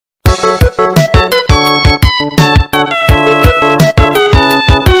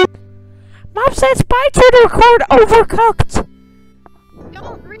Overcooked!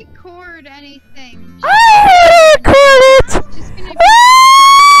 Don't record anything. I record it! Just gonna be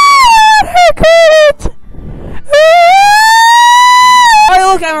Record it!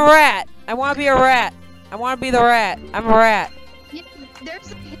 Oh, look, I'm a rat. I want to be a rat. I want to be the rat. I'm a rat. yeah,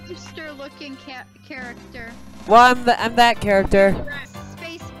 there's a hipster-looking character. Well, I'm that character.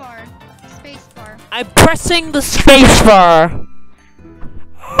 Spacebar. Spacebar. I'm pressing the space bar.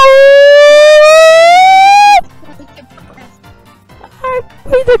 I'm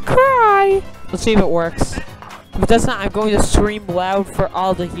going to cry. Let's see if it works. If it does not, I'm going to scream loud for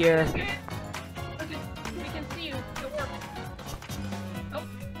all to hear. Okay, we can see you. It worked. Oh,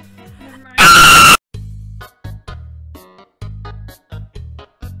 never mind.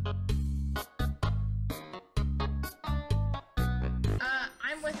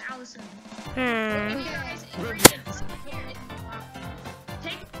 I'm with Alsion. You guys, ingredients.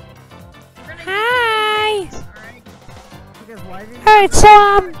 Hi. Alright. Alright,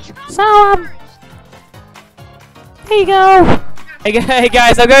 so there you go. Hey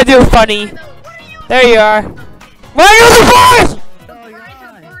guys, I'm gonna do a funny. There you are. Where are the fries? Fries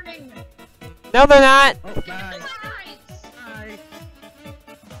are burning. No, they're not. Get the fries.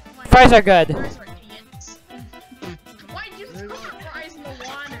 Fries are good. Fries are idiots. Why'd you throw fries in the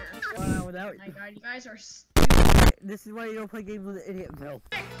water? Wow, without Oh my god, you guys are stupid. this is why you don't play games with an idiot. No.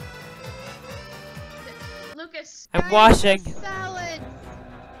 Lucas, I'm washing. Salad.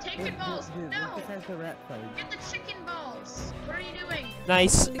 take the balls. Dude, No! Lucas has the rat fight. Get the chicken balls. What are you doing?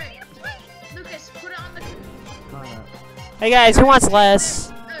 Nice. Okay. Lucas, put it on the. Hey guys, who wants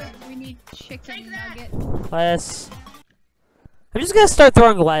less? We need chicken Take that. nugget. Less. I'm just gonna start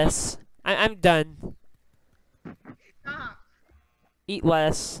throwing less. I'm done. Stop. Eat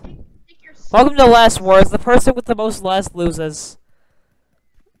less. Take your. Welcome to Less Wars. The person with the most less loses.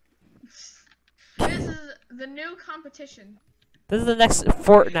 This is the new competition. This is the next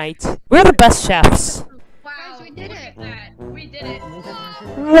Fortnite. We're the best chefs. Wow, Guys, we did look it. at that. We did it.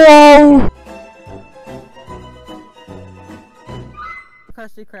 Whoa!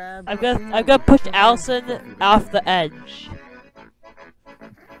 Krusty Krab. I've got to push Alsion off the edge.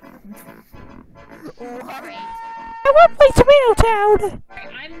 I want to play Tomato Town.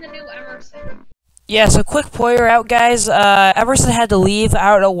 I'm the new Emerson. Yeah, so quick pointer out, guys. Emerson had to leave.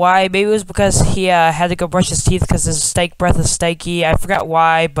 I don't know why. Maybe it was because he had to go brush his teeth because his steak breath is stanky. I forgot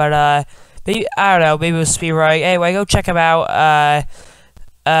why, but maybe I don't know. Maybe it was speedrunning. Anyway, go check him out.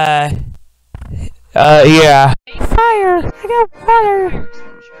 Yeah. Fire! I got water.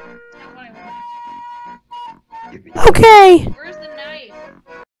 Okay. Where's the knife?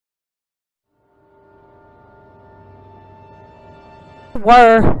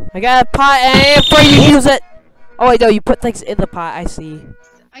 Water. I got a pot and I ain't afraid to use it. Oh wait, no, you put things in the pot. I see.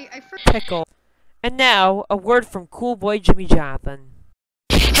 I forgot. Pickle. And now, a word from Cool Boy Jimmy Jonathan.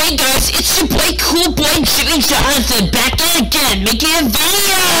 Hey guys, it's your boy Cool Boy Jimmy Jonathan back in again, making a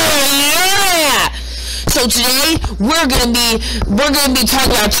video! Yeah! So today we're gonna be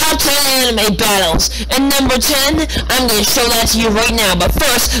talking about top 10 anime battles. And number 10, I'm gonna show that to you right now. But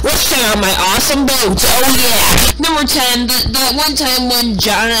first, let's check out my awesome boats. Oh yeah! Number 10, that one time when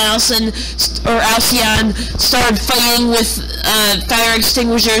John and Alsion started fighting with fire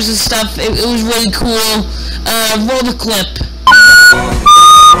extinguishers and stuff. It was really cool. Roll the clip.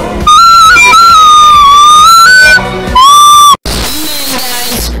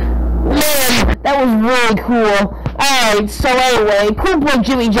 That was really cool. Alright, so anyway, Cool Boy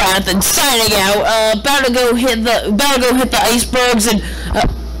Jimmy Jonathan signing out. About to go hit the icebergs and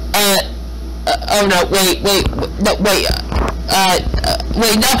oh no, wait, no.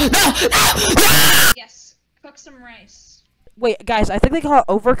 Yes. Cook some rice. Wait, guys, I think they call it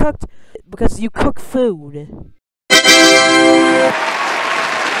overcooked because you cook food.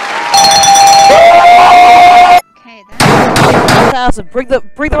 Okay, that's Alison, bring the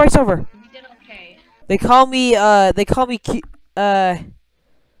rice over. We did okay. They call me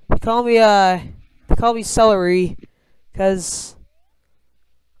celery, cause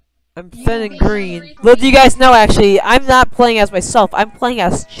I'm thin and green. Little do you guys know, actually, I'm not playing as myself. I'm playing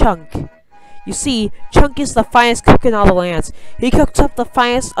as Chunk. You see, Chunk is the finest cook in all the lands. He cooks up the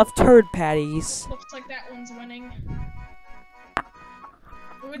finest of turd patties. Looks like that one's winning.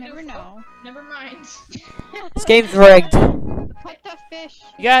 never know. Never mind. This game's rigged. Put the fish.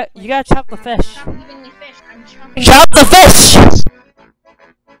 You gotta chop the fish. Stop giving me fish. I'm chomping. Chop the fish!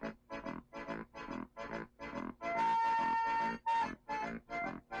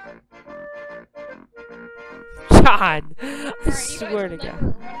 God, I swear to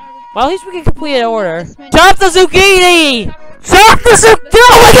God. Well, at least we can complete an order. Chop the zucchini! Chop the zucchini!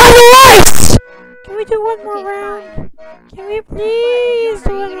 Oh my God, the rice! Can we we do one more Okay, round? fine. Can we please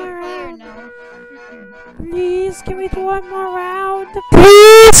do Are one you more gonna play or round? no? Please, can we do one more round?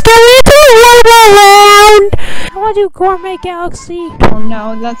 Please, can we do one more round? I want to do Gourmet Galaxy. Oh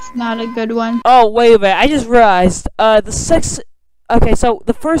no, that's not a good one. Oh, wait a minute. I just realized, the 6... Okay, so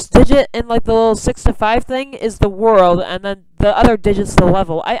the first digit in, like, the little 6 to 5 thing is the world, and then the other digit's the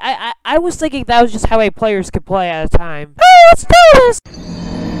level. I was thinking that was just how many players could play at a time. Oh, let's do this!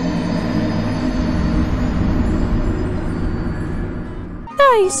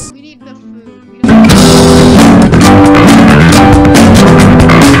 Nice! We need the food. We don't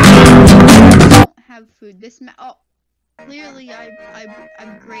have food. This oh, clearly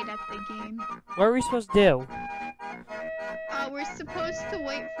I'm great at the game. What are we supposed to do? We're supposed to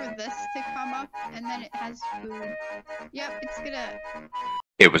wait for this to come up, and then it has food. Yep, it's gonna.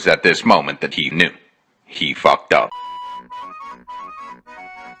 It was at this moment that he knew. He fucked up.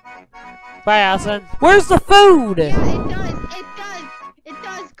 Bye, Alsion. Where's the food? Yeah, it does. It does. It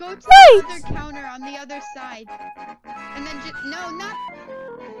does. Go to Wait! the other counter on the other side, and then just no, not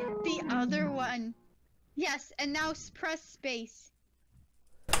the other one. Yes, and now press space.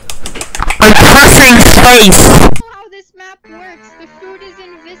 I'm pressing space! How this map works. The food is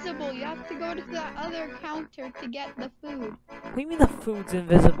invisible. You have to go to the other counter to get the food. What do you mean the food's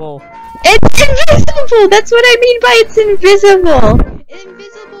invisible? It's invisible! That's what I mean by it's invisible!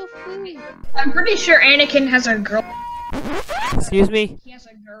 Invisible food. I'm pretty sure Anakin has a girl. Excuse me? He has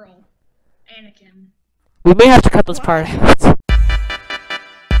a girl. Anakin. We may have to cut this part out.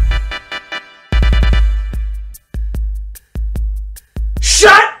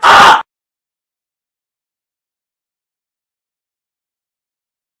 Shut up!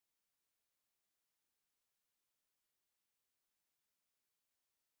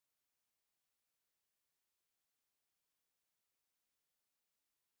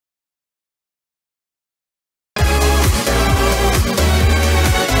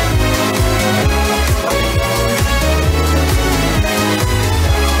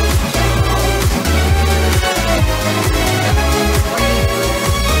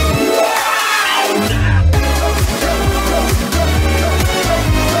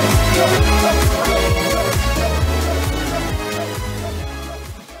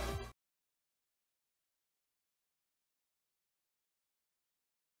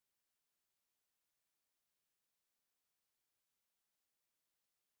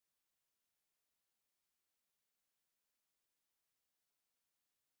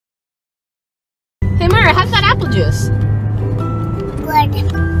 Hey Mara, how's that apple juice?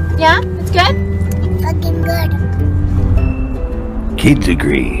 Good. Yeah? It's good? Fucking good. Kids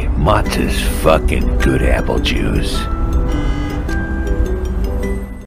agree, Mott's is fucking good apple juice.